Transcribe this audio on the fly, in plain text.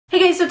Hey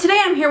guys, so today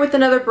I'm here with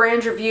another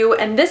brand review,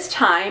 and this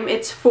time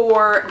it's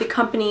for the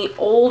company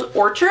Old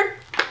Orchard.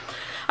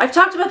 I've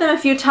talked about them a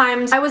few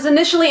times. I was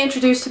initially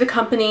introduced to the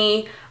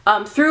company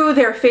through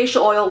their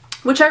facial oil,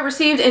 which I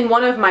received in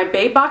one of my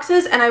babe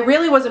boxes, and I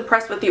really was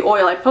impressed with the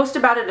oil. I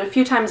posted about it a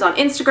few times on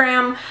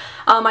Instagram.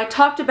 I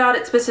talked about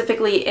it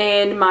specifically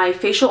in my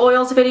facial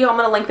oils video. I'm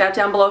going to link that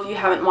down below if you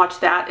haven't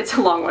watched that. It's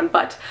a long one,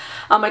 but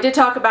I did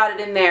talk about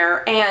it in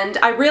there, and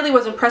I really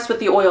was impressed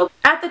with the oil.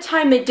 At the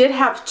time, they did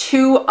have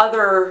two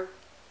other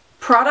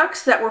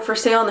products that were for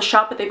sale in the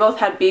shop, but they both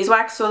had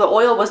beeswax, so the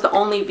oil was the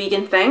only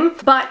vegan thing.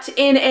 But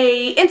in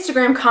a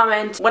Instagram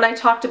comment, when I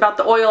talked about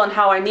the oil and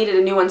how I needed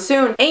a new one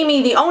soon,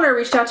 Amy, the owner,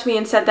 reached out to me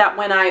and said that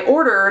when I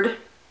ordered,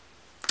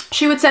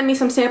 she would send me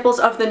some samples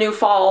of the new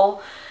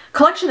fall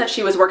collection that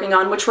she was working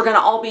on, which were going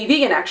to all be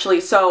vegan actually.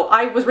 So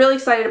I was really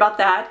excited about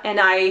that, and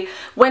I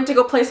went to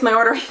go place my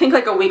order. I think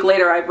like a week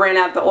later I ran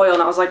out of the oil,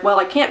 and I was like, well,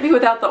 I can't be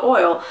without the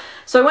oil.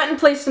 So I went and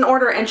placed an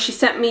order, and she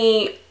sent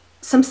me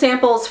some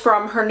samples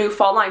from her new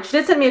fall line. She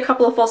did send me a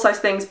couple of full-size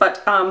things,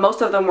 but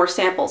most of them were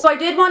samples. So I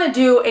did want to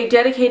do a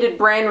dedicated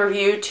brand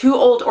review to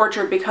Old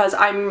Orchard because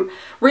I'm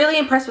really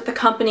impressed with the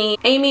company.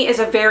 Amy is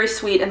a very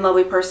sweet and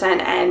lovely person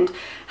and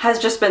has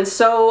just been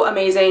so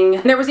amazing.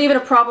 And there was even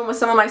a problem with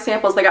some of my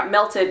samples. They got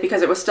melted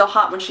because it was still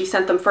hot when she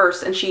sent them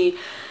first, and she,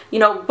 you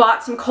know,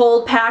 bought some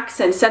cold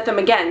packs and sent them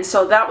again.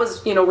 So that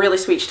was, you know, really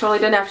sweet. She totally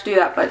didn't have to do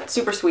that, but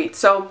super sweet.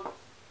 So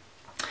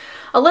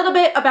a little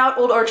bit about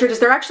Old Orchard is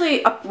they're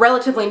actually a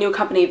relatively new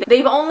company.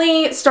 They've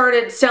only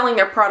started selling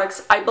their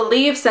products, I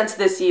believe, since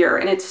this year,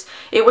 and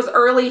it was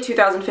early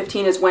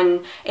 2015 is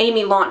when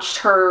Amy launched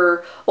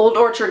her Old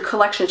Orchard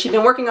collection. She'd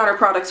been working on her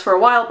products for a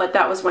while, but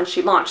that was when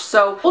she launched.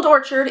 So Old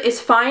Orchard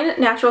is fine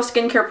natural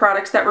skincare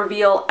products that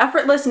reveal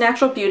effortless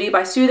natural beauty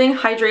by soothing,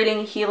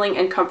 hydrating, healing,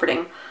 and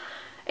comforting.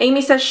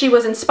 Amy says she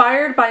was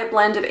inspired by a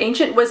blend of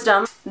ancient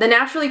wisdom, the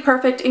naturally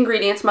perfect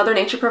ingredients Mother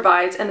Nature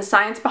provides, and the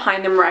science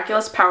behind their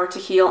miraculous power to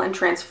heal and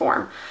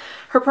transform.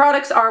 Her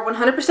products are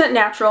 100%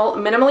 natural,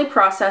 minimally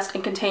processed,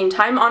 and contain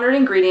time-honored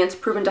ingredients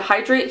proven to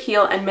hydrate,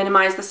 heal, and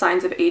minimize the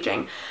signs of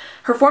aging.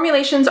 Her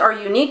formulations are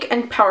unique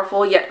and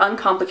powerful, yet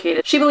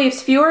uncomplicated. She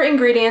believes fewer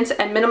ingredients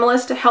and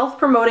minimalist,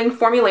 health-promoting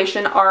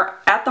formulation are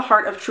at the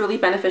heart of truly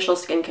beneficial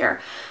skincare.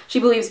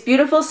 She believes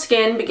beautiful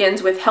skin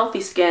begins with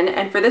healthy skin,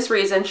 and for this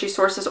reason, she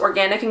sources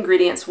organic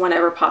ingredients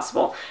whenever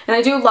possible. And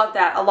I do love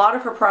that. A lot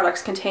of her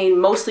products contain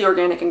mostly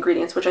organic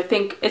ingredients, which I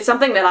think is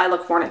something that I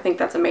look for, and I think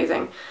that's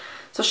amazing.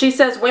 So she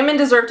says, women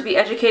deserve to be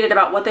educated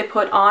about what they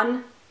put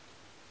on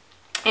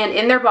and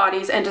in their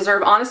bodies, and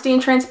deserve honesty and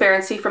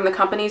transparency from the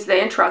companies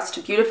they entrust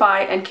to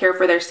beautify and care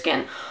for their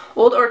skin.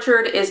 Old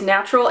Orchard is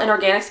natural and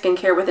organic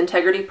skincare with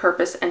integrity,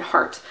 purpose, and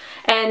heart.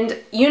 And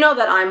you know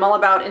that I'm all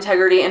about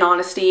integrity and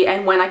honesty,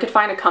 and when I could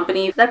find a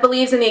company that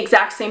believes in the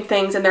exact same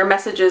things and their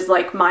messages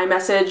like my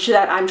message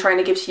that I'm trying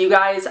to give to you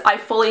guys, I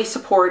fully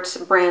support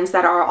brands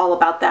that are all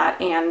about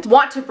that and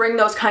want to bring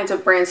those kinds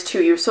of brands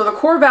to you. So the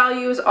core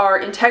values are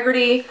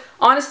integrity.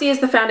 Honesty is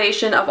the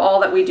foundation of all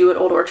that we do at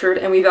Old Orchard,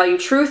 and we value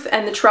truth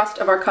and the trust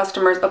of our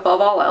customers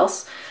above all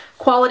else.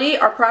 Quality,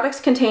 our products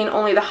contain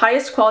only the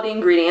highest quality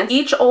ingredients.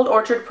 Each Old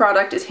Orchard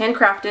product is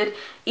handcrafted,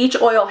 each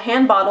oil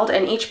hand bottled,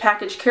 and each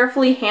package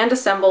carefully hand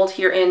assembled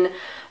here in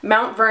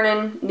Mount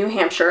Vernon, New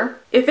Hampshire.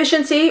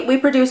 Efficiency, we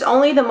produce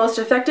only the most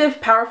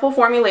effective, powerful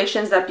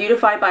formulations that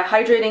beautify by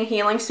hydrating,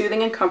 healing,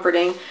 soothing, and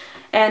comforting.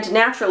 And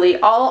naturally,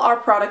 all our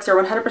products are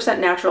 100%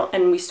 natural,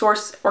 and we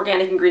source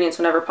organic ingredients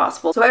whenever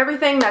possible. So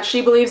everything that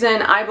she believes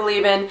in, I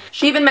believe in.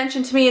 She even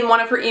mentioned to me in one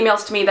of her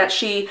emails to me that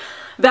she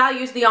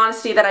values the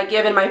honesty that I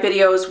give in my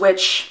videos,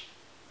 which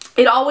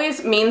it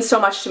always means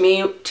so much to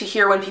me to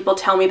hear when people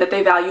tell me that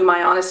they value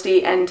my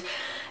honesty, and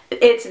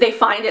they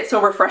find it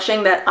so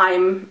refreshing that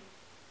I'm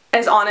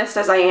as honest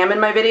as I am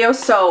in my videos.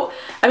 So,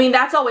 I mean,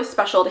 that's always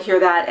special to hear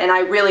that, and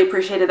I really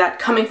appreciated that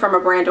coming from a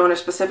brand owner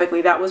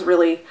specifically. That was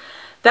really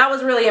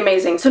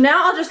amazing. So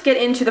now I'll just get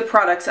into the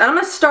products, and I'm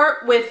going to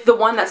start with the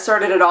one that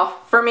started it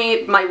off for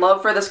me, my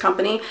love for this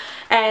company,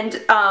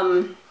 and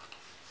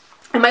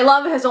my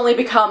love has only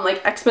become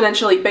like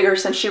exponentially bigger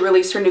since she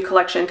released her new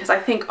collection, because I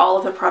think all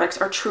of the products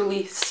are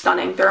truly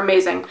stunning. They're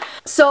amazing.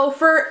 So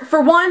for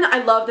one,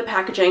 I love the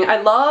packaging. I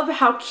love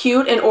how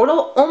cute and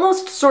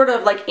almost sort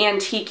of like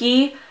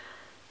antique-y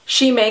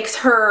she makes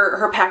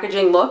her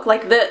packaging look.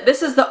 Like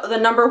this is the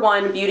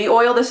 #1 beauty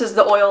oil. This is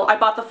the oil. I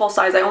bought the full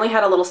size. I only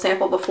had a little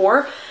sample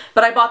before,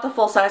 but I bought the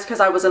full size because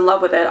I was in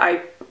love with it.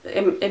 I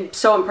am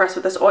so impressed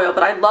with this oil,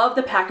 but I love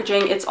the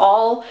packaging. It's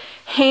all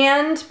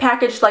hand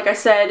packaged, like I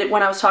said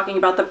when I was talking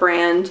about the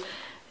brand,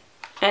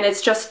 and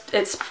it's just,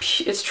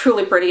 it's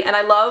truly pretty. And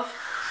I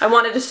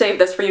wanted to save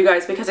this for you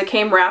guys because it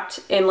came wrapped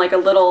in like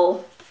another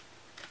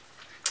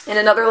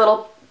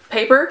little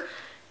paper,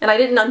 and I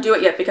didn't undo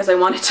it yet because I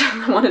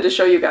wanted to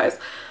show you guys.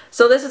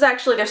 So this is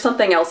actually, there's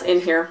something else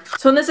in here.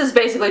 So this is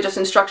basically just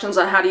instructions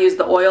on how to use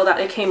the oil that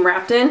it came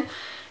wrapped in.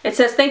 It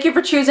says, thank you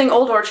for choosing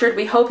Old Orchard.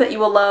 We hope that you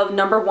will love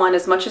 #1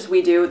 as much as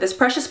we do. This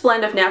precious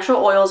blend of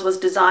natural oils was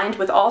designed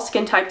with all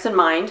skin types in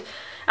mind.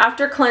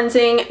 After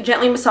cleansing,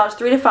 gently massage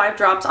 3 to 5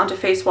 drops onto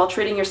face while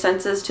treating your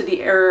senses to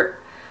the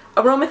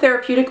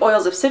aromatherapeutic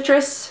oils of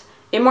citrus,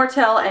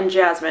 immortelle, and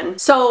jasmine.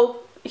 So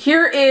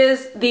here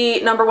is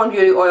the #1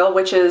 beauty oil,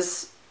 which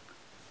is,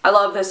 I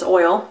love this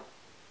oil.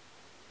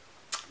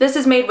 This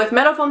is made with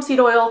meadow foam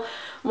seed oil,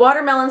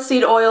 watermelon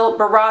seed oil,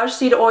 barrage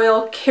seed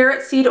oil,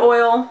 carrot seed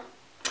oil,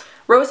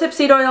 rosehip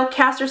seed oil,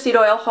 castor seed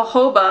oil,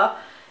 jojoba,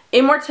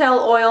 immortelle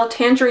oil,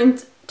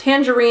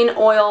 tangerine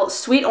oil,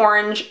 sweet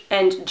orange,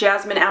 and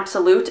jasmine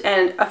absolute.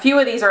 And a few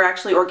of these are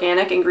actually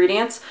organic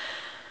ingredients.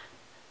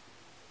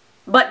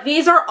 But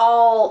these are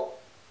all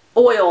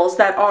oils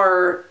that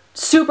are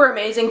super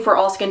amazing for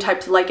all skin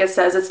types, like it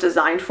says it's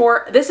designed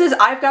for. This is,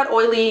 I've got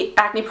oily,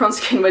 acne-prone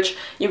skin, which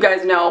you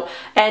guys know,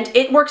 and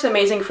it works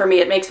amazing for me.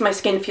 It makes my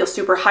skin feel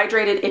super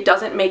hydrated. It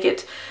doesn't make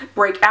it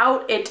break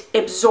out. It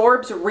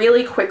absorbs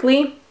really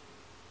quickly.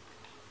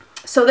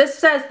 So this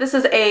says this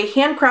is a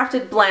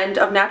handcrafted blend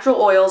of natural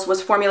oils,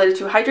 was formulated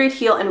to hydrate,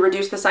 heal, and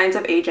reduce the signs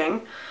of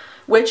aging,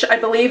 which I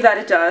believe that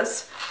it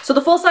does. So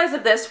the full size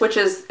of this, which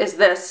is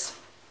this,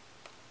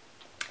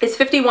 is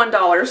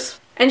 $51.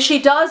 And she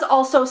does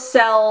also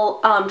sell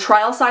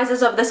trial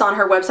sizes of this on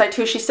her website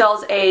too. She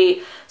sells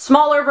a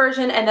smaller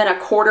version and then a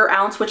 1/4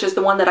 ounce, which is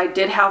the one that I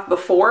did have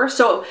before.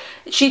 So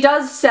she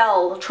does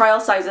sell trial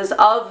sizes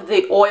of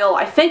the oil.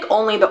 I think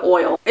only the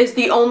oil is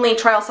the only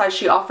trial size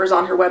she offers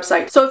on her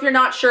website. So if you're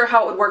not sure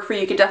how it would work for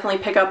you, you could definitely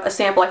pick up a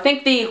sample. I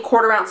think the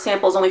 1/4 ounce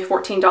sample is only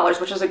 $14,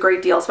 which is a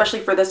great deal,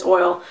 especially for this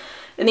oil.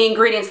 And the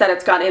ingredients that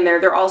it's got in there,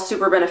 they're all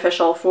super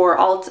beneficial for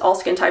all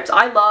skin types.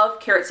 I love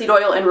carrot seed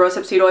oil and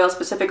rosehip seed oil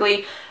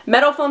specifically.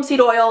 Meadow foam seed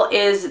oil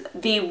is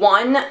the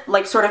one,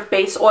 like, sort of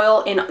base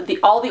oil in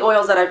all the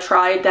oils that I've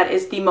tried that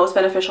is the most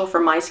beneficial for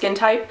my skin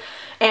type.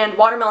 And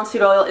watermelon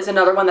seed oil is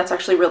another one that's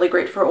actually really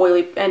great for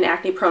oily and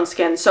acne prone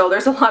skin. So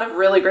there's a lot of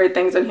really great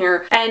things in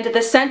here. And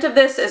the scent of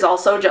this is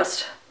also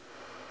just,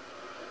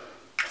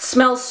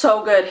 smells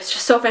so good. It's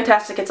just so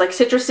fantastic. It's like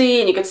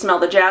citrusy, and you could smell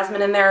the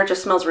jasmine in there. It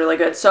just smells really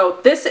good. So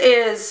this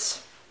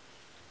is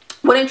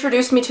what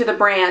introduced me to the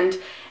brand,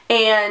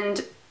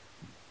 and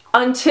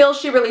until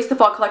she released the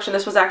fall collection,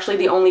 this was actually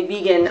the only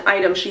vegan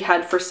item she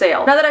had for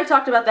sale. Now that I've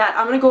talked about that,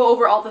 I'm going to go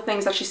over all the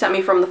things that she sent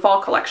me from the fall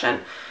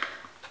collection.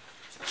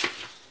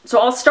 So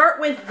I'll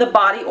start with the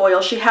body oil.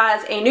 She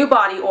has a new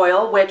body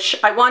oil, which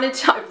I wanted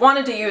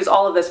to use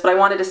all of this, but I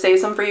wanted to save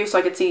some for you so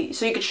I could see,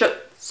 so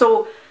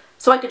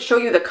I could show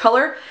you the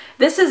color.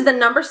 This is the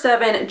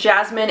 #7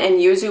 Jasmine and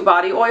Yuzu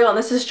body oil, and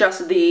this was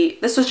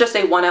just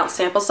a 1 ounce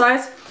sample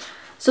size.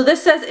 So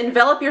this says,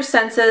 envelop your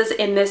senses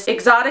in this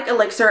exotic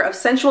elixir of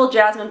sensual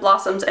jasmine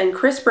blossoms and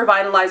crisp,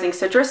 revitalizing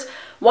citrus.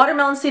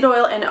 Watermelon seed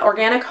oil and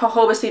organic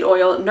jojoba seed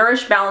oil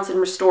nourish, balance,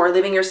 and restore,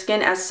 leaving your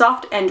skin as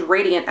soft and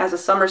radiant as a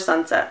summer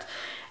sunset.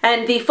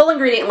 And the full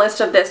ingredient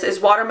list of this is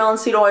watermelon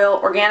seed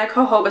oil, organic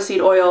jojoba seed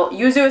oil,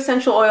 yuzu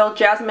essential oil,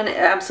 jasmine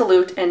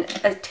absolute, and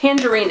a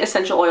tangerine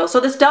essential oil. So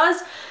this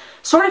does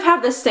sort of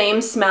have the same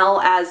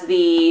smell as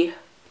the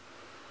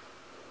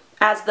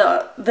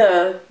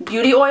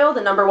beauty oil,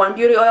 the #1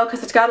 beauty oil,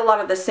 because it's got a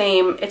lot of the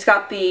same. It's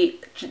got the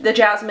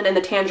jasmine and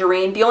the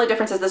tangerine. The only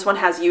difference is this one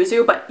has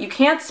yuzu, but you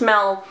can't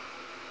smell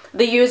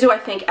the yuzu, I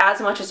think,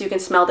 as much as you can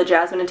smell the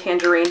jasmine and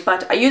tangerine.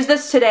 But I use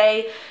this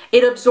today.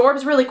 It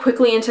absorbs really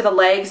quickly into the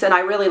legs, and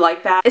I really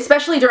like that.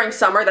 Especially during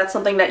summer, that's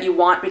something that you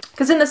want.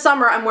 Because in the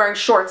summer, I'm wearing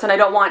shorts, and I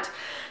don't want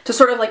to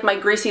sort of like my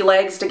greasy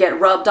legs to get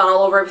rubbed on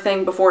all over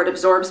everything before it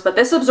absorbs. But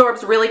this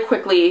absorbs really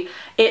quickly.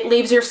 It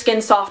leaves your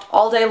skin soft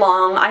all day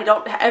long. I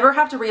don't ever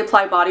have to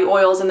reapply body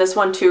oils, and this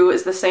one too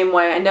is the same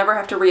way. I never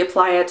have to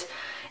reapply it.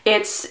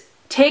 It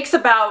takes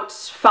about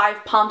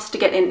 5 pumps to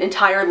get an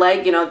entire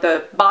leg, you know,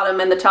 the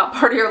bottom and the top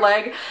part of your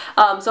leg.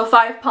 So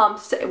 5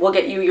 pumps will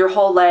get you your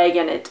whole leg,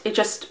 and it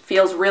just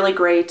feels really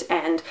great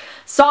and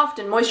soft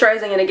and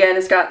moisturizing. And again,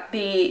 it's got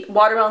the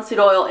watermelon seed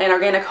oil and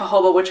organic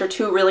jojoba, which are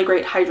 2 really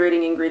great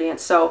hydrating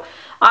ingredients. So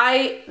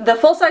the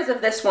full size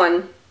of this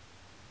one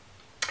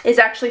is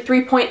actually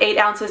 3.8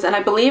 ounces, and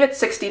I believe it's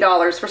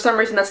 $60. For some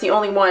reason, that's the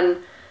only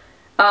one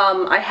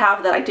I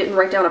have that I didn't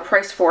write down a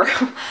price for.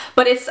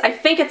 But I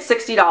think it's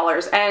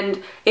 $60,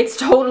 and it's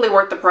totally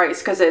worth the price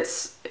because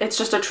it's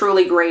just a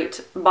truly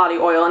great body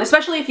oil. And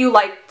especially if you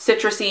like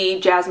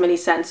citrusy, jasmine-y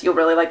scents, you'll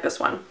really like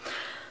this one.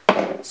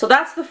 So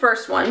that's the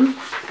first one.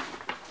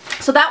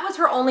 So that was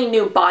her only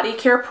new body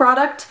care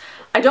product.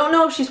 I don't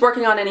know if she's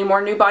working on any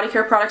more new body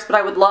care products, but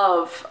I would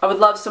love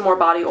some more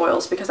body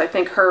oils because I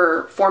think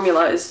her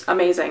formula is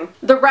amazing.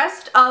 The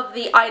rest of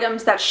the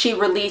items that she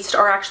released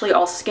are actually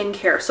all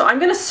skincare. So I'm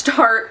going to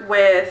start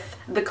with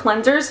the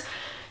cleansers.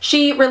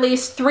 She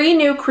released 3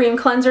 new cream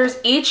cleansers,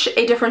 each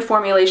a different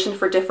formulation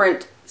for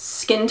different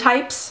skin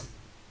types.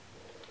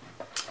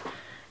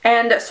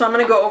 And so I'm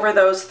going to go over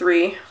those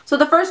 3. So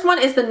the first one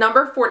is the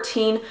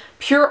 #14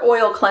 Pure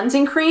Oil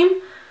Cleansing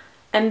Cream.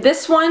 And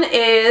this one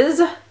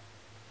is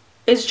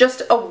is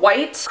just a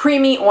white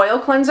creamy oil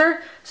cleanser.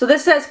 So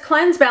this says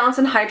cleanse, balance,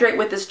 and hydrate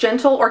with this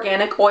gentle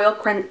organic oil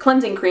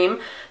cleansing cream.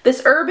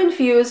 This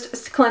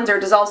herb-infused cleanser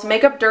dissolves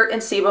makeup, dirt,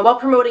 and sebum while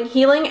promoting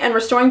healing and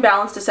restoring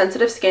balance to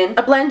sensitive skin.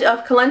 A blend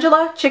of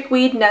calendula,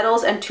 chickweed,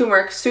 nettles, and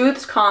turmeric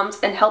soothes, calms,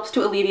 and helps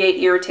to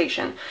alleviate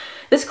irritation.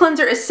 This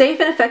cleanser is safe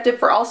and effective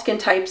for all skin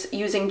types,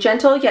 using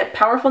gentle yet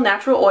powerful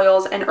natural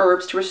oils and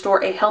herbs to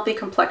restore a healthy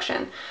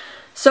complexion.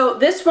 So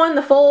this one,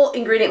 the full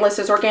ingredient list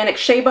is organic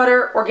shea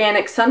butter,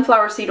 organic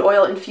sunflower seed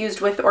oil infused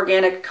with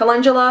organic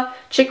calendula,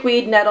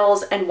 chickweed,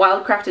 nettles, and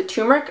wildcrafted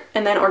turmeric,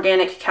 and then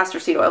organic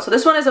castor seed oil. So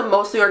this one is a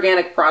mostly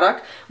organic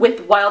product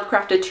with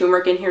wildcrafted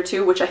turmeric in here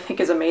too, which I think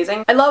is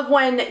amazing. I love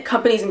when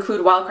companies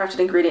include wildcrafted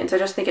ingredients. I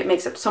just think it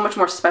makes it so much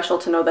more special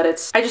to know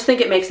that I just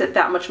think it makes it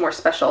that much more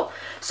special.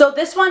 So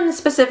this one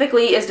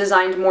specifically is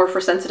designed more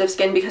for sensitive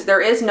skin because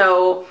there is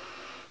no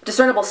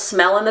discernible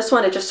smell in this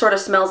one. It just sort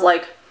of smells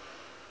like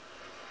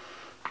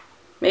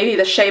maybe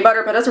the shea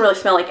butter, but it doesn't really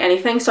smell like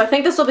anything. So I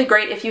think this will be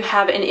great if you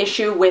have an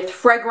issue with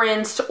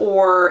fragrance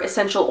or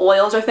essential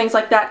oils or things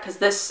like that, because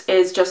this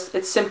is just,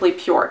 it's simply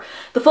pure.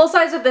 The full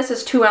size of this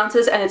is 2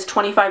 ounces and it's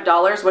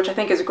 $25, which I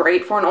think is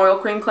great for an oil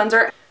cream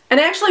cleanser. And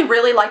I actually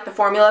really like the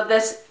formula of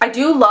this. I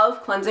do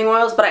love cleansing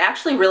oils, but I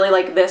actually really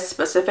like this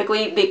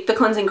specifically. The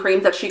cleansing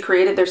creams that she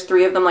created, there's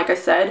 3 of them like I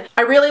said.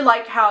 I really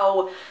like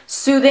how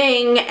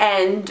soothing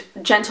and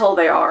gentle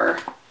they are.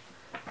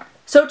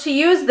 So to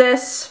use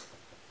this,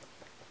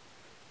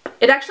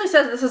 it actually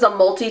says this is a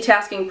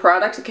multitasking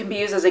product. It can be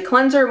used as a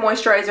cleanser,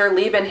 moisturizer,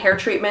 leave-in hair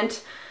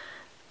treatment.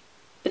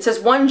 It says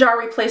 1 jar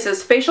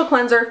replaces facial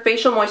cleanser,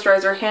 facial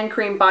moisturizer, hand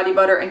cream, body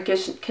butter, and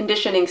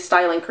conditioning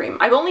styling cream.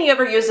 I've only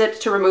ever used it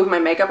to remove my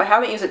makeup. I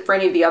haven't used it for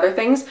any of the other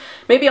things.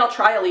 Maybe I'll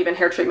try a leave-in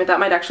hair treatment. That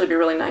might actually be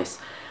really nice.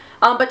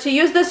 But to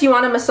use this, you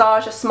want to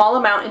massage a small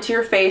amount into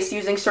your face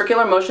using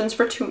circular motions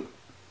for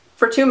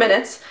 2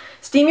 minutes.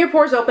 Steam your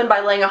pores open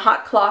by laying a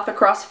hot cloth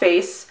across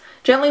face.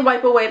 Gently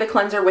wipe away the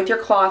cleanser with your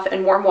cloth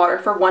and warm water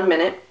for 1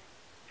 minute.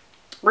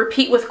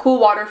 Repeat with cool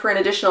water for an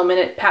additional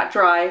minute, pat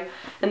dry,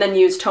 and then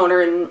use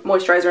toner and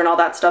moisturizer and all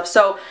that stuff.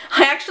 So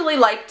I actually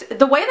liked,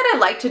 the way that I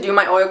like to do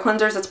my oil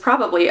cleansers, it's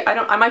probably,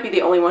 I might be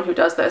the only one who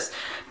does this,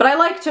 but I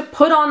like to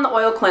put on the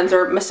oil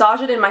cleanser,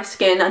 massage it in my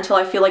skin until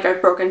I feel like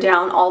I've broken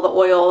down all the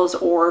oils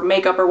or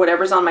makeup or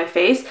whatever's on my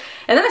face,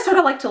 and then I sort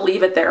of like to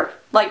leave it there,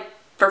 like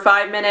for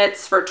 5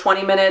 minutes, for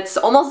 20 minutes,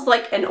 almost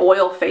like an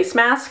oil face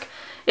mask.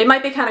 It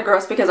might be kind of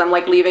gross because I'm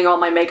like leaving all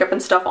my makeup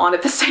and stuff on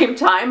at the same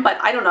time, but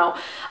I don't know.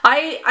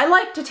 I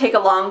like to take a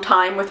long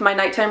time with my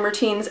nighttime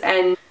routines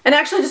and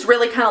actually just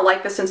really kind of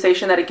like the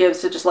sensation that it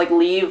gives to just like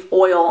leave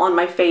oil on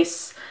my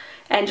face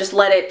and just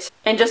let it,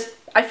 and just,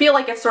 I feel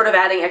like it's sort of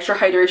adding extra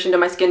hydration to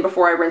my skin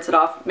before I rinse it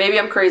off. Maybe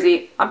I'm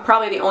crazy. I'm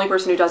probably the only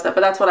person who does that,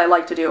 but that's what I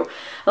like to do.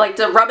 I like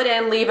to rub it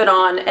in, leave it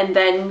on, and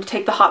then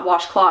take the hot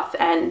washcloth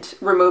and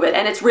remove it.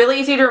 And it's really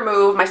easy to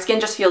remove. My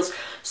skin just feels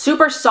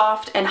super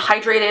soft and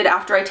hydrated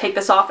after I take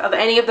this off. Of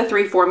any of the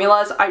 3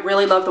 formulas, I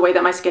really love the way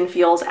that my skin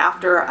feels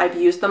after I've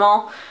used them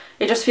all.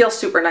 It just feels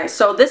super nice.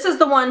 So this is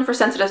the one for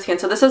sensitive skin.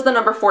 So this is the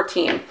number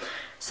 14.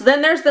 So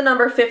then there's the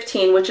number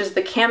 15, which is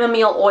the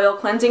Chamomile Oil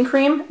Cleansing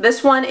Cream.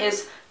 This one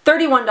is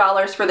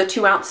 $31 for the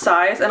 2 ounce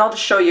size, and I'll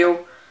just show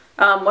you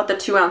what the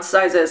 2 ounce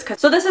size is.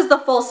 So this is the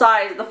full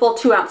size, the full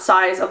 2 ounce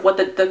size of what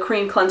the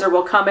cream cleanser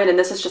will come in, and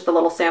this is just a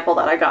little sample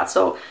that I got.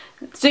 So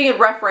you can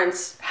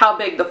reference how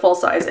big the full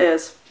size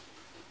is.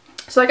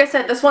 So like I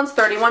said, this one's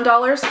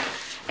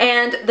 $31,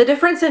 and the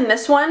difference in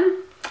this one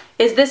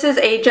is this is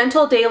a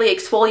gentle daily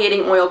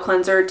exfoliating oil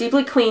cleanser,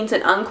 deeply cleans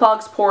and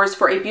unclogs pores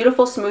for a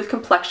beautiful smooth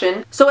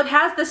complexion. So it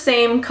has the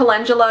same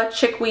calendula,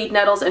 chickweed,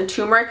 nettles, and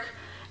turmeric,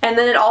 and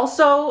then it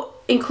also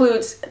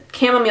includes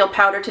chamomile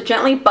powder to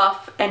gently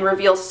buff and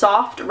reveal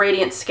soft,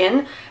 radiant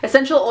skin.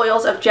 Essential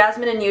oils of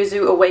jasmine and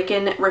yuzu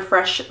awaken,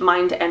 refresh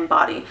mind and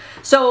body.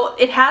 So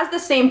it has the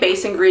same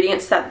base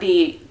ingredients that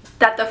the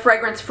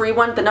fragrance-free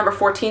one, the number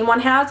 14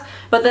 one, has,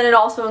 but then it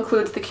also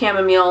includes the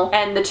chamomile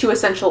and the 2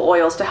 essential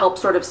oils to help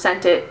sort of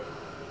scent it.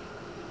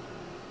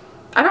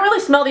 I don't really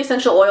smell the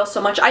essential oils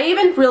so much. I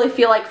even really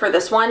feel like for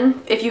this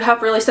one, if you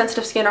have really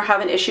sensitive skin or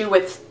have an issue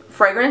with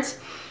fragrance,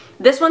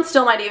 this one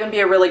still might even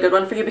be a really good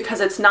one for you because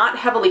it's not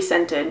heavily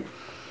scented.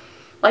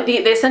 Like the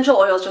essential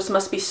oils just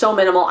must be so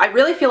minimal. I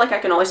really feel like I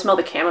can only smell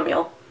the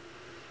chamomile,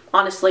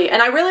 honestly.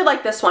 And I really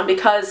like this one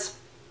because,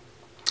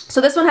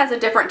 so this one has a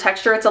different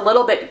texture. It's a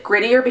little bit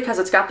grittier because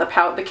it's got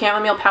the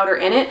chamomile powder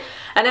in it.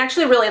 And I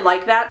actually really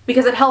like that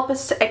because it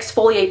helps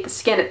exfoliate the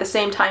skin at the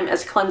same time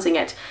as cleansing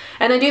it.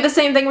 And I do the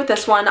same thing with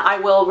this one. I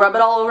will rub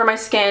it all over my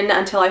skin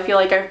until I feel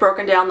like I've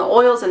broken down the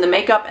oils and the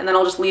makeup, and then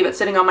I'll just leave it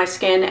sitting on my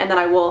skin, and then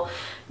I will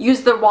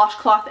use the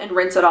washcloth and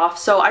rinse it off.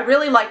 So I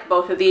really like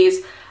both of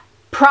these.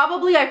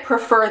 Probably I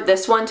prefer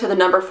this one to the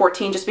number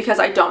 14 just because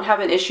I don't have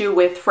an issue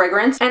with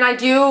fragrance, and I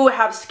do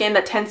have skin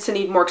that tends to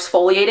need more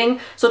exfoliating.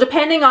 So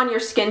depending on your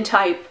skin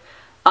type,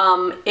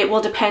 it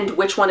will depend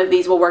which one of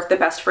these will work the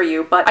best for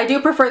you. But I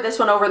do prefer this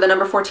one over the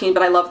number 14,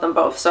 but I love them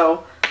both.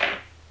 So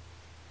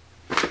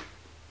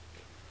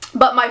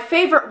But my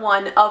favorite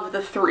one of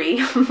the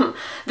three,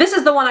 this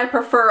is the one I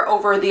prefer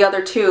over the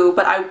other two,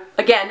 but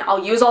again,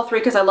 I'll use all three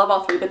because I love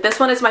all three, but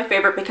this one is my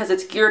favorite because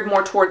it's geared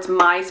more towards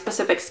my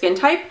specific skin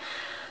type.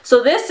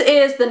 So this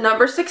is the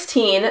number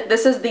 16.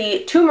 This is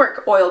the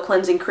turmeric oil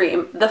cleansing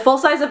cream. The full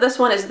size of this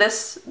one is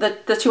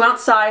the 2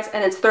 ounce size,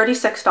 and it's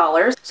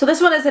 $36. So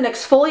this one is an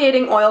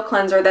exfoliating oil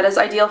cleanser that is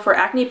ideal for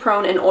acne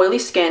prone and oily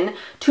skin.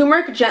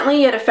 Turmeric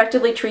gently yet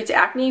effectively treats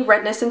acne,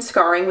 redness, and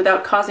scarring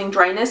without causing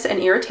dryness and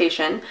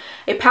irritation.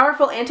 A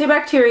powerful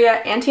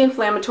antibacterial,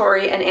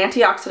 anti-inflammatory, and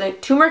antioxidant,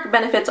 turmeric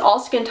benefits all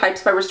skin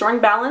types by restoring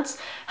balance,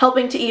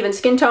 helping to even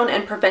skin tone,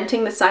 and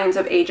preventing the signs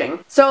of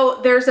aging. So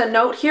there's a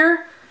note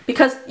here,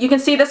 because you can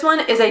see this one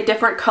is a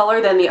different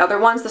color than the other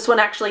ones. This one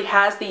actually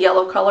has the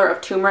yellow color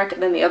of turmeric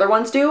than the other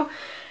ones do.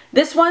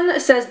 This one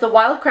says the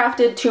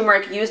wildcrafted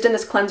turmeric used in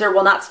this cleanser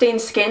will not stain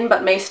skin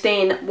but may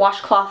stain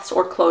washcloths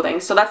or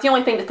clothing. So that's the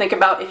only thing to think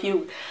about if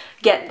you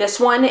get this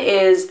one,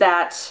 is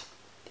that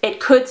it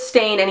could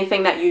stain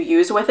anything that you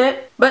use with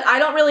it. But I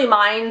don't really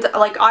mind.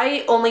 Like,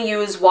 I only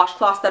use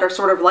washcloths that are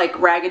sort of like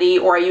raggedy,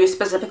 or I use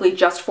specifically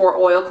just for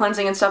oil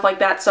cleansing and stuff like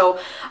that. So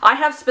I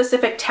have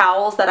specific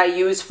towels that I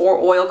use for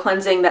oil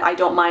cleansing that I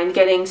don't mind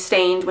getting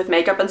stained with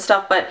makeup and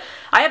stuff, but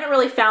I haven't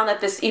really found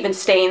that this even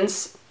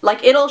stains.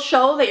 Like, it'll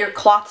show that your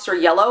cloths are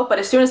yellow, but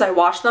as soon as I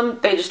wash them,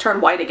 they just turn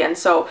white again.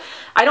 So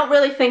I don't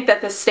really think that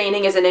this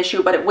staining is an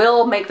issue, but it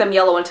will make them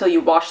yellow until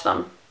you wash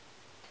them,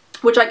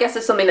 which I guess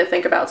is something to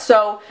think about.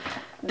 So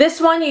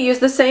this one you use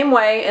the same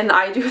way, and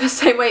I do the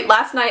same way.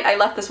 Last night I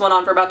left this one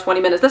on for about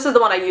 20 minutes. This is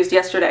the one I used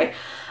yesterday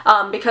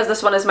because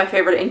this one is my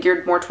favorite and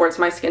geared more towards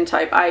my skin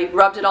type. I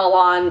rubbed it all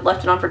on,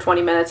 left it on for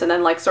 20 minutes, and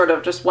then like sort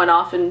of just went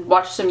off and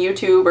watched some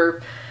YouTube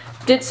or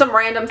did some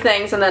random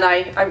things, and then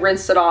I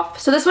rinsed it off.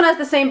 So this one has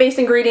the same base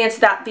ingredients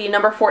that the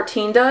number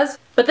 14 does,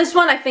 but this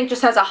one I think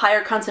just has a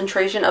higher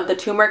concentration of the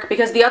turmeric,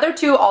 because the other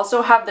two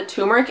also have the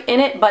turmeric in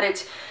it, but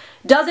it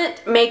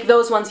doesn't make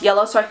those ones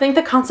yellow. So I think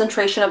the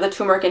concentration of the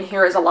turmeric in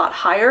here is a lot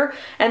higher,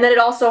 and then it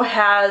also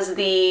has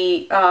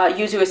the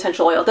yuzu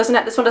essential oil. This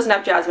one doesn't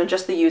have jasmine,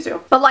 just the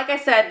yuzu. But like I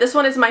said, this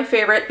one is my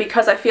favorite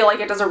because I feel like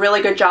it does a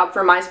really good job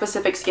for my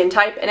specific skin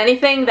type, and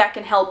anything that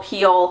can help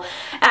heal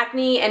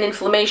acne and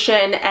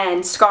inflammation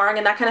and scarring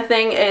and that kind of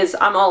thing is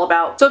I'm all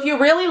about. So if you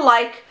really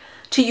like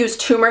to use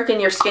turmeric in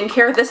your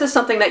skincare, this is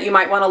something that you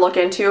might want to look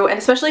into, and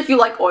especially if you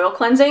like oil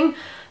cleansing,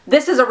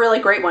 this is a really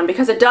great one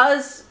because it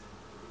does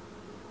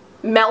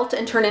melt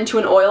and turn into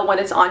an oil when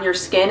it's on your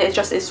skin. It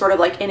just is sort of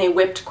like in a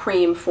whipped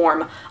cream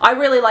form. I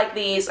really like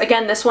these.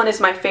 Again, this one is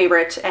my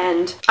favorite,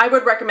 and I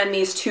would recommend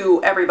these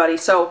to everybody.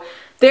 So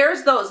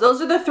there's those.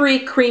 Those are the 3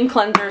 cream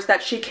cleansers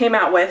that she came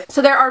out with.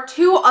 So there are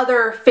 2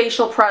 other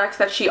facial products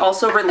that she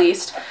also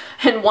released,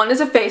 and one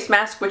is a face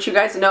mask, which you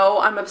guys know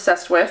I'm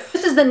obsessed with.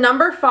 This is the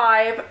number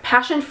 5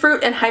 Passion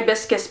Fruit and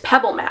Hibiscus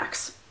Pebble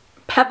Mask.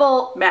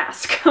 Pebble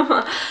Mask.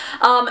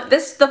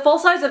 The full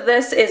size of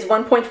this is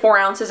 1.4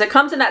 ounces. It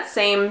comes in that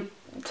same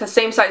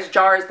size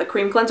jar as the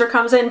cream cleanser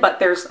comes in, but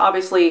there's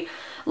obviously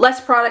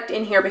less product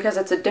in here because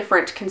it's a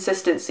different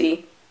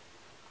consistency.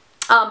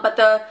 But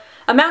the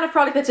amount of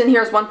product that's in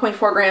here is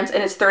 1.4 grams,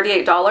 and it's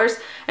 $38.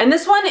 And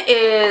this one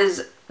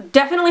is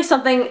definitely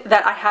something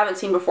that I haven't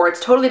seen before.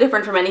 It's totally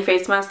different from any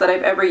face mask that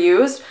I've ever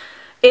used.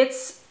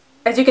 It's,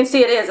 as you can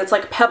see, it's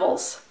like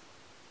pebbles.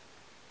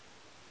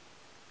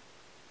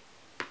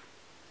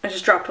 I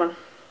just dropped one.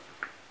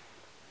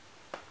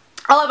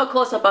 I'll have a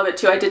close-up of it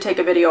too. I did take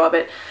a video of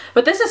it.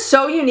 But this is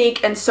so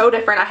unique and so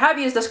different. I have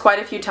used this quite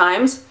a few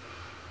times.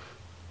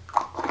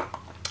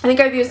 I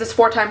think I've used this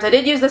 4 times. I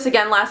did use this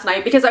again last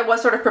night because I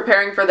was sort of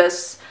preparing for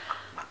this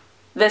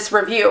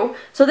review.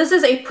 So this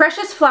is a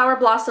precious flower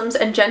blossoms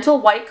and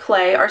gentle white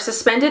clay are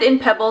suspended in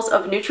pebbles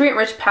of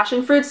nutrient-rich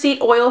passion fruit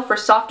seed oil for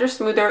softer,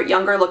 smoother,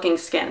 younger looking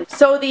skin.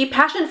 So the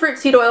passion fruit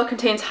seed oil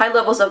contains high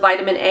levels of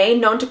vitamin A,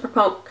 known to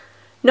promote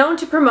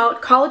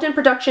collagen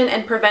production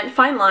and prevent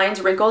fine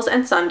lines, wrinkles,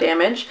 and sun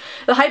damage.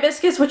 The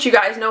hibiscus, which you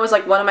guys know is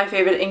like one of my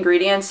favorite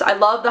ingredients. I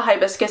love the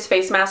hibiscus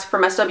face mask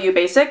from SW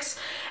Basics.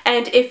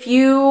 And if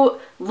you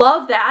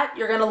love that,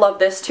 you're gonna love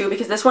this too,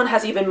 because this one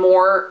has even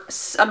more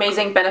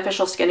amazing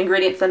beneficial skin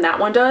ingredients than that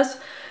one does.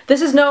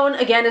 This is known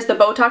again as the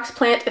Botox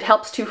plant. It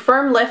helps to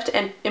firm, lift,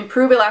 and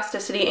improve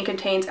elasticity, and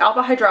contains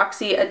alpha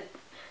hydroxy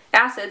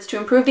acids to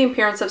improve the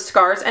appearance of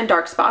scars and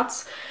dark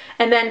spots.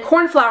 And then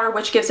cornflower,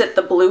 which gives it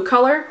the blue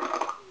color.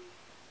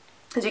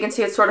 As you can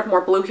see, it's sort of more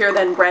blue here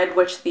than red,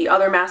 which the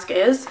other mask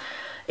is.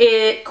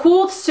 It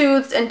cools,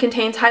 soothes, and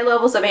contains high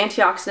levels of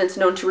antioxidants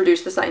known to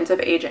reduce the signs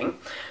of aging.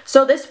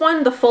 So this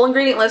one, the full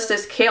ingredient list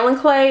is kale and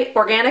clay,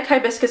 organic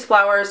hibiscus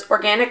flowers,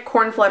 organic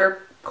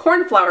cornflower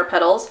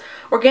petals,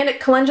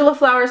 organic calendula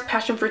flowers,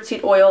 passion fruit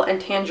seed oil,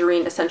 and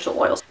tangerine essential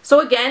oils.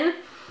 So again,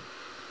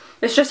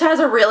 this just has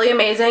a really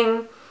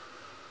amazing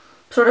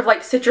sort of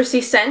like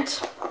citrusy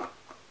scent.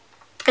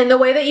 And the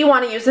way that you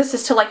want to use this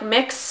is to like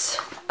mix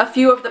a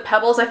few of the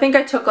pebbles. I think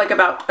I took like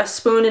about 1.5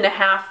 spoons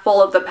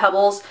full of the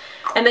pebbles,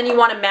 and then you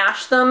want to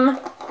mash them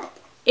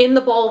in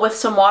the bowl with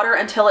some water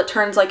until it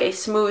turns like a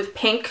smooth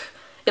pink.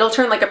 It'll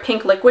turn like a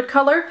pink liquid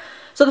color.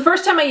 So the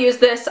first time I used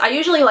this, I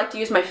usually like to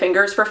use my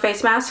fingers for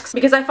face masks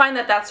because I find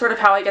that that's sort of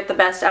how I get the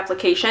best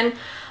application.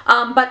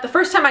 But the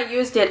first time I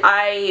used it,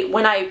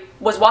 when I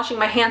was washing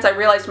my hands, I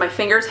realized my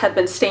fingers had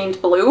been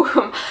stained blue.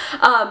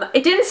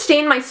 It didn't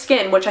stain my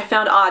skin, which I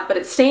found odd, but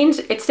it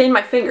stained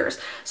my fingers.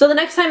 So the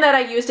next time that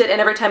I used it,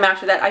 and every time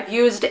after that, I've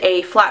used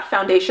a flat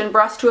foundation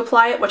brush to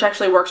apply it, which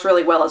actually works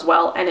really well as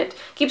well, and it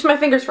keeps my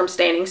fingers from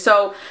staining.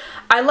 So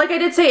like I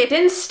did say, it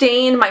didn't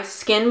stain my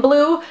skin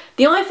blue.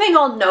 The only thing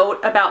I'll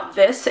note about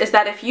this is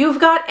that if you've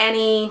got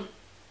any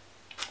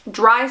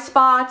dry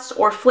spots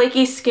or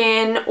flaky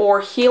skin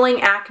or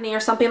healing acne or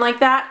something like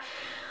that,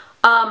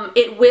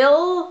 it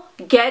will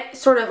get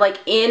sort of like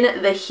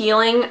in the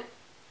healing,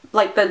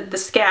 like the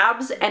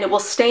scabs, and it will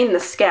stain the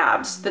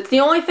scabs. That's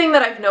the only thing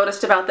that I've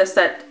noticed about this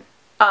that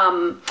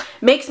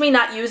makes me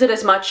not use it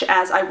as much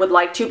as I would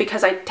like to,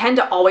 because I tend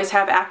to always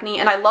have acne,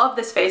 and I love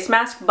this face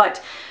mask,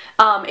 but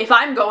if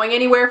I'm going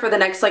anywhere for the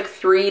next like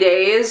 3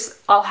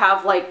 days, I'll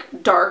have like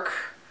dark,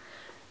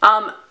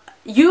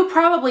 you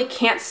probably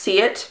can't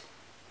see it,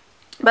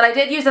 but I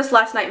did use this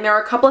last night, and there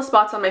are a couple of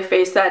spots on my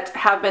face that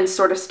have been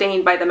sort of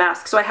stained by the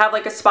mask. So I have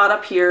like a spot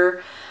up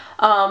here,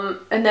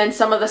 and then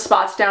some of the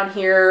spots down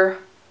here,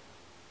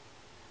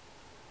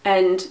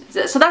 and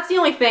so that's the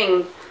only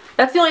thing.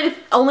 That's the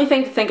only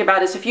thing to think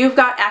about, is if you've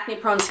got acne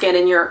prone skin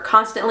and you're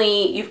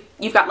constantly,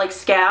 you've got like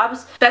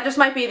scabs, that just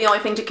might be the only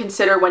thing to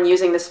consider when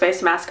using this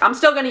face mask. I'm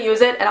still going to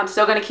use it, and I'm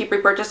still going to keep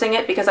repurchasing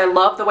it because I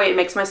love the way it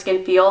makes my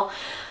skin feel.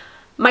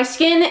 My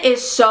skin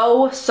is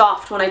so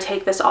soft when I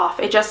take this off.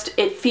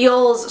 It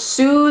feels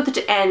soothed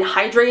and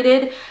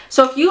hydrated.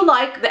 So if you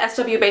like the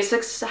SW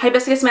Basics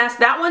Hibiscus Mask,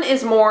 that one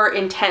is more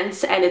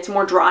intense and it's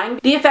more drying.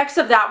 The effects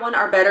of that one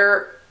are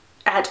better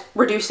at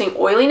reducing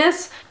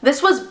oiliness.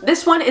 This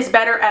one is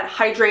better at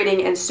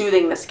hydrating and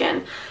soothing the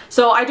skin.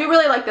 So I do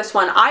really like this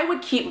one. I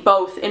would keep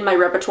both in my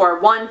repertoire.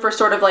 One for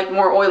sort of like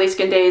more oily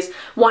skin days,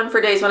 one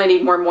for days when I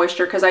need more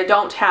moisture, because I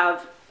don't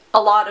have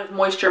a lot of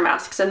moisture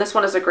masks, and this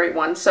one is a great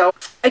one. So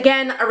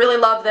again, I really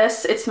love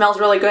this. It smells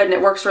really good and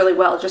it works really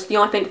well. Just the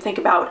only thing to think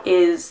about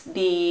is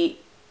the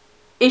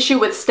issue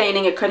with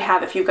staining it could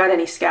have if you've got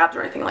any scabs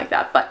or anything like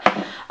that. But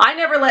I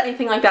never let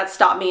anything like that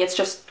stop me. It's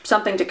just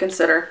something to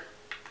consider.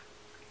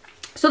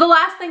 So the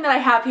last thing that I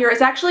have here is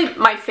actually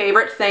my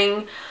favorite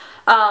thing.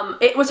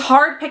 It was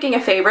hard picking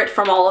a favorite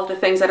from all of the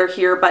things that are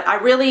here, but I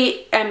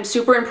really am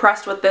super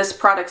impressed with this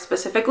product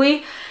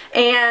specifically.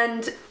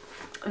 And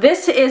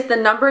this is the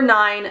number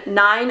 9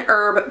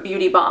 herb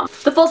beauty balm.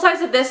 The full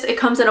size of this, it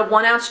comes in a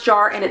 1 ounce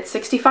jar, and it's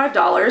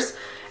 $65.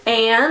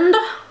 And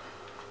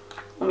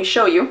let me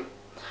show you.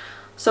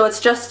 So it's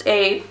just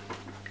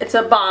it's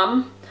a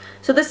balm.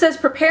 So this says,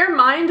 prepare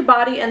mind,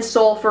 body, and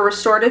soul for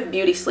restorative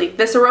beauty sleep.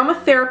 This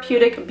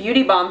aromatherapeutic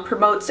beauty balm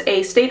promotes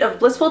a state of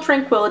blissful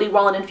tranquility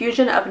while an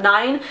infusion of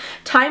 9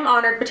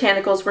 time-honored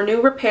botanicals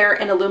renew, repair,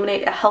 and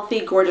illuminate a healthy,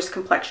 gorgeous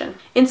complexion.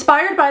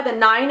 Inspired by the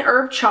 9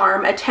 herb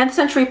charm, a 10th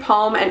century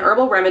poem and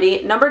herbal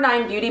remedy, number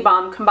 9 beauty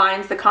balm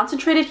combines the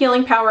concentrated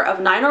healing power of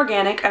 9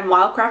 organic and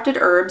wild-crafted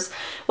herbs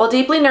while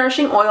deeply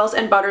nourishing oils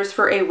and butters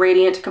for a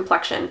radiant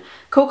complexion.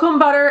 Cocoa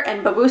butter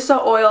and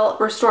babusa oil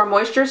restore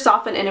moisture,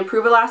 soften, and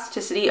improve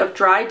elasticity of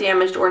dry,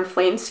 damaged, or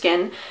inflamed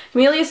skin.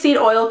 Camellia seed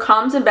oil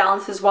calms and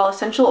balances, while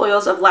essential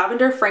oils of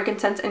lavender,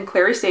 frankincense, and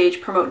clary sage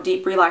promote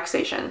deep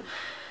relaxation.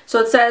 So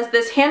it says,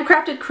 this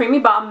handcrafted creamy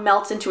balm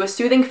melts into a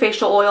soothing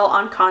facial oil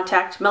on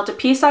contact. Melt a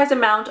pea-sized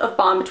amount of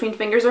balm between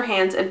fingers or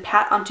hands and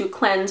pat onto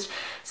cleansed,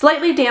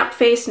 slightly damp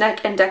face,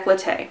 neck, and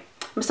décolleté.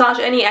 Massage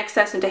any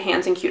excess into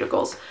hands and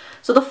cuticles.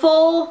 So the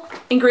full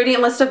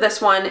ingredient list of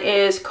this one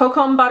is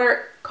cocoa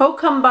butter,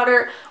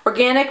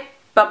 organic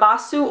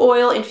babasu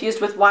oil infused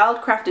with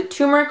wild-crafted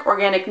turmeric,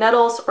 organic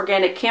nettles,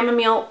 organic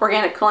chamomile,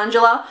 organic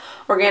calendula,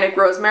 organic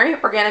rosemary,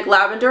 organic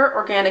lavender,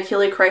 organic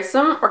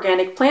helichrysum,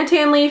 organic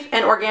plantain leaf,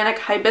 and organic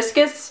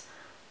hibiscus,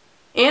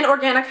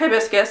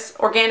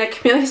 organic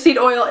camellia seed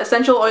oil,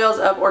 essential oils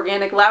of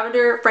organic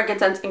lavender,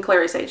 frankincense, and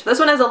clary sage. This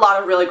one has a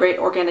lot of really great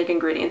organic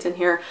ingredients in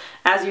here,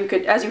 as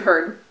you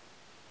heard.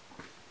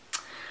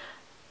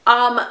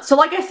 So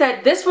like I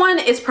said, this one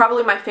is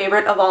probably my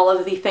favorite of all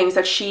of the things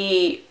that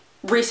she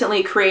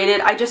recently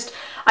created.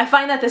 I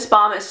find that this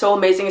balm is so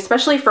amazing,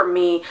 especially for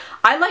me.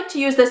 I like to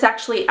use this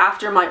actually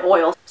after my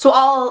oil. So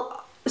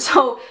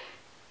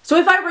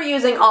if I were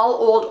using all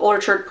Old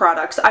Orchard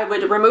products, I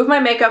would remove my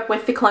makeup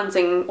with the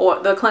cleansing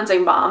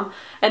balm,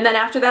 and then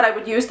after that I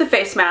would use the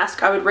face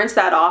mask. I would rinse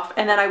that off,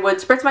 and then I would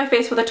spritz my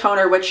face with a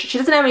toner, which she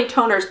doesn't have any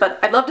toners, but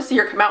I'd love to see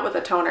her come out with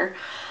a toner.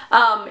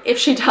 If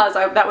she does,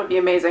 that would be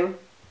amazing.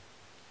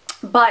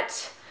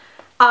 But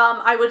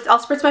I'll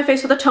spritz my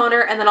face with a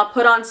toner, and then I'll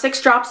put on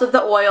 6 drops of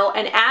the oil,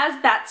 and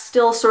as that's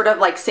still sort of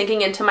like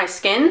sinking into my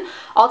skin,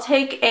 I'll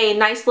take a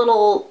nice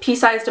little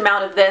pea-sized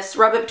amount of this,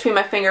 rub it between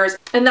my fingers,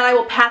 and then I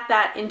will pat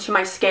that into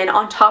my skin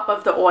on top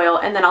of the oil,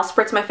 and then I'll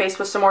spritz my face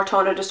with some more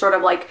toner to sort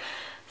of like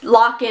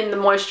lock in the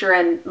moisture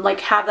and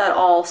like have that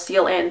all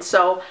seal in.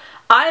 So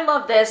I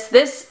love this.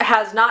 This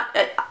has not,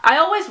 I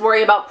always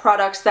worry about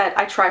products that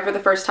I try for the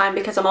first time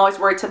because I'm always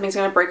worried something's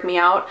going to break me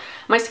out.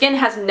 My skin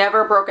has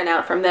never broken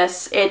out from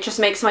this. It just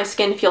makes my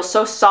skin feel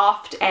so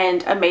soft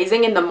and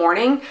amazing in the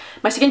morning.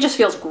 My skin just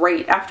feels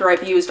great after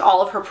I've used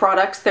all of her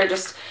products.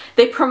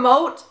 They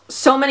promote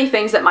so many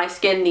things that my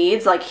skin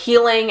needs, like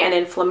healing and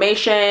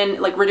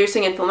inflammation, like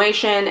reducing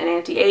inflammation and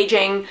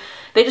anti-aging.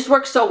 They just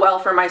work so well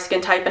for my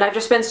skin type, and I've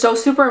just been so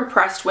super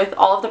impressed with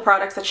all of the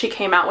products that she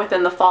came out with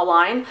in the fall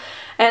line.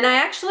 And I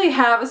actually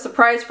have a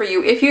surprise for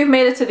you if you've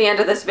made it to the end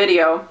of this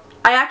video.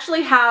 I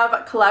actually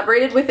have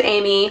collaborated with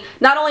Amy,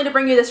 not only to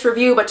bring you this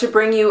review, but to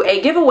bring you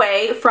a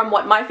giveaway from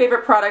what my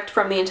favorite product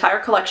from the entire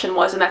collection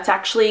was, and that's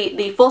actually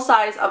the full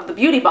size of the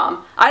Beauty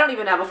Balm. I don't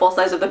even have a full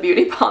size of the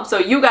Beauty Balm, so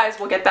you guys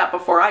will get that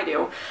before I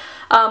do.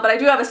 But I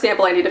do have a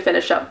sample I need to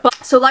finish up.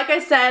 So like I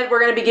said, we're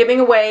going to be giving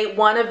away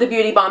one of the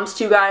Beauty Balms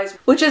to you guys,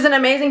 which is an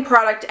amazing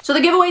product. So the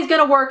giveaway is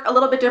going to work a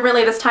little bit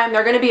differently this time. There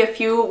are going to be a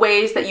few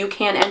ways that you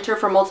can enter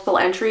for multiple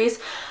entries.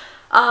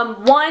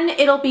 One,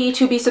 it'll be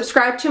to be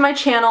subscribed to my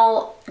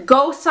channel.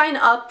 Go sign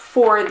up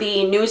for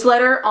the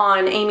newsletter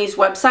on Amy's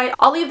website.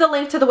 I'll leave the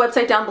link to the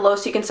website down below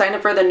so you can sign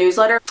up for the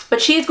newsletter.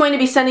 But she's going to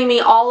be sending me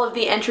all of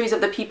the entries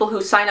of the people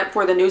who sign up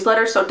for the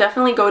newsletter, so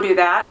definitely go do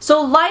that.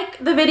 So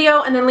like the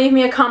video and then leave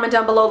me a comment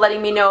down below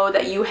letting me know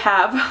that you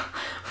have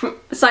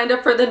signed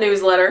up for the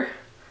newsletter.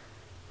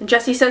 And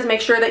Jessie says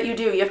make sure that you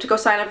do. You have to go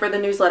sign up for the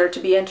newsletter to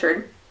be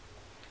entered.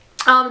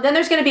 Then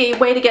there's going to be a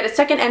way to get a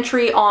second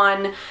entry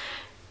on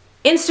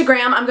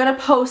Instagram. I'm going to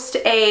post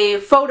a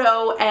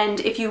photo, and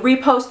if you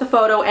repost the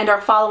photo and are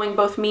following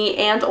both me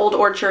and Old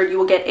Orchard, you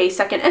will get a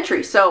second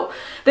entry. So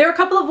there are a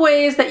couple of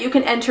ways that you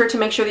can enter to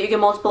make sure that you get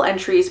multiple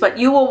entries, but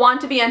you will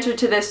want to be entered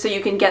to this so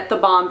you can get the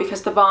balm,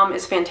 because the balm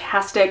is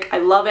fantastic. I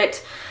love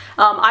it.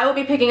 I will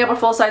be picking up a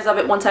full size of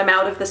it once I'm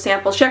out of the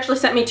sample. She actually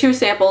sent me 2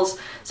 samples,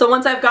 so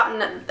once I've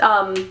gotten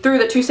through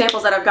the 2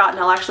 samples that I've gotten,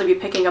 I'll actually be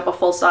picking up a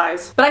full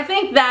size. But I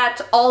think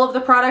that all of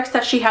the products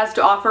that she has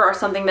to offer are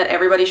something that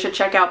everybody should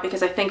check out,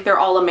 because I think they're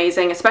all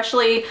amazing,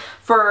 especially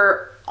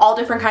for all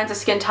different kinds of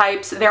skin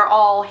types. They're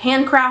all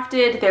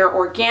handcrafted, they're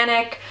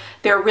organic,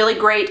 they're really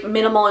great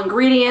minimal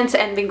ingredients,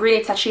 and the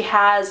ingredients that she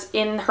has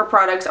in her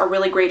products are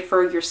really great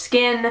for your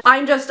skin.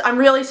 I'm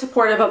really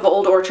supportive of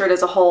Old Orchard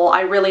as a whole.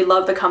 I really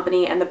love the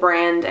company and the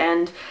brand,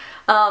 and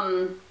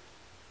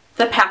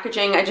the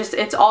packaging. It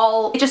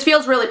just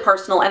feels really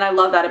personal, and I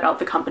love that about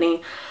the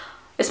company.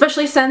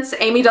 Especially since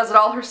Amy does it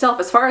all herself,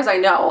 as far as I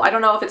know. I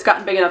don't know if it's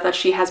gotten big enough that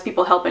she has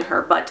people helping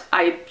her, but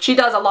she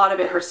does a lot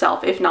of it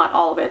herself, if not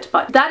all of it.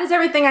 But that is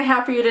everything I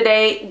have for you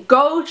today.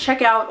 Go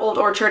check out Old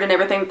Orchard and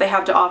everything that they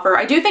have to offer.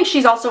 I do think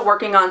she's also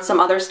working on some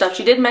other stuff.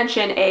 She did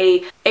mention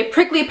a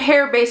prickly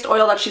pear based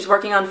oil that she's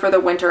working on for the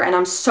winter, and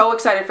I'm so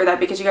excited for that,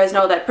 because you guys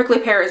know that prickly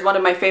pear is one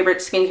of my favorite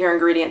skincare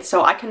ingredients,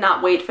 so I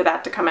cannot wait for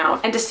that to come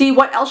out and to see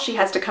what else she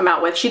has to come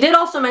out with. She did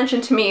also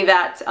mention to me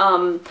that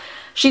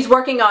she's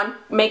working on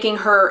making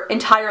her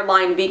entire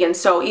line vegan,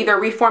 so either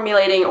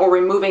reformulating or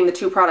removing the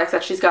 2 products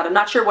that she's got. I'm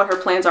not sure what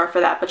her plans are for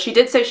that, but she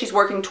did say she's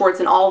working towards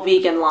an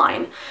all-vegan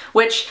line,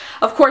 which,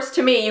 of course,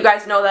 to me, you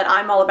guys know that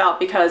I'm all about,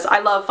 because I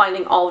love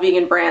finding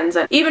all-vegan brands,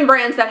 and even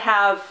brands that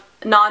have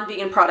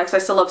non-vegan products, I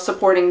still love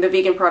supporting the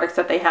vegan products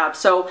that they have.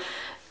 So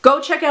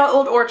go check out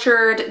Old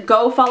Orchard,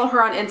 go follow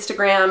her on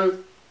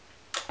Instagram,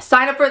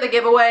 sign up for the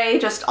giveaway,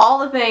 just all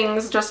the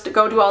things, just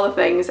go do all the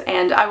things,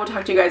 and I will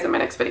talk to you guys in my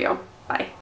next video. Bye.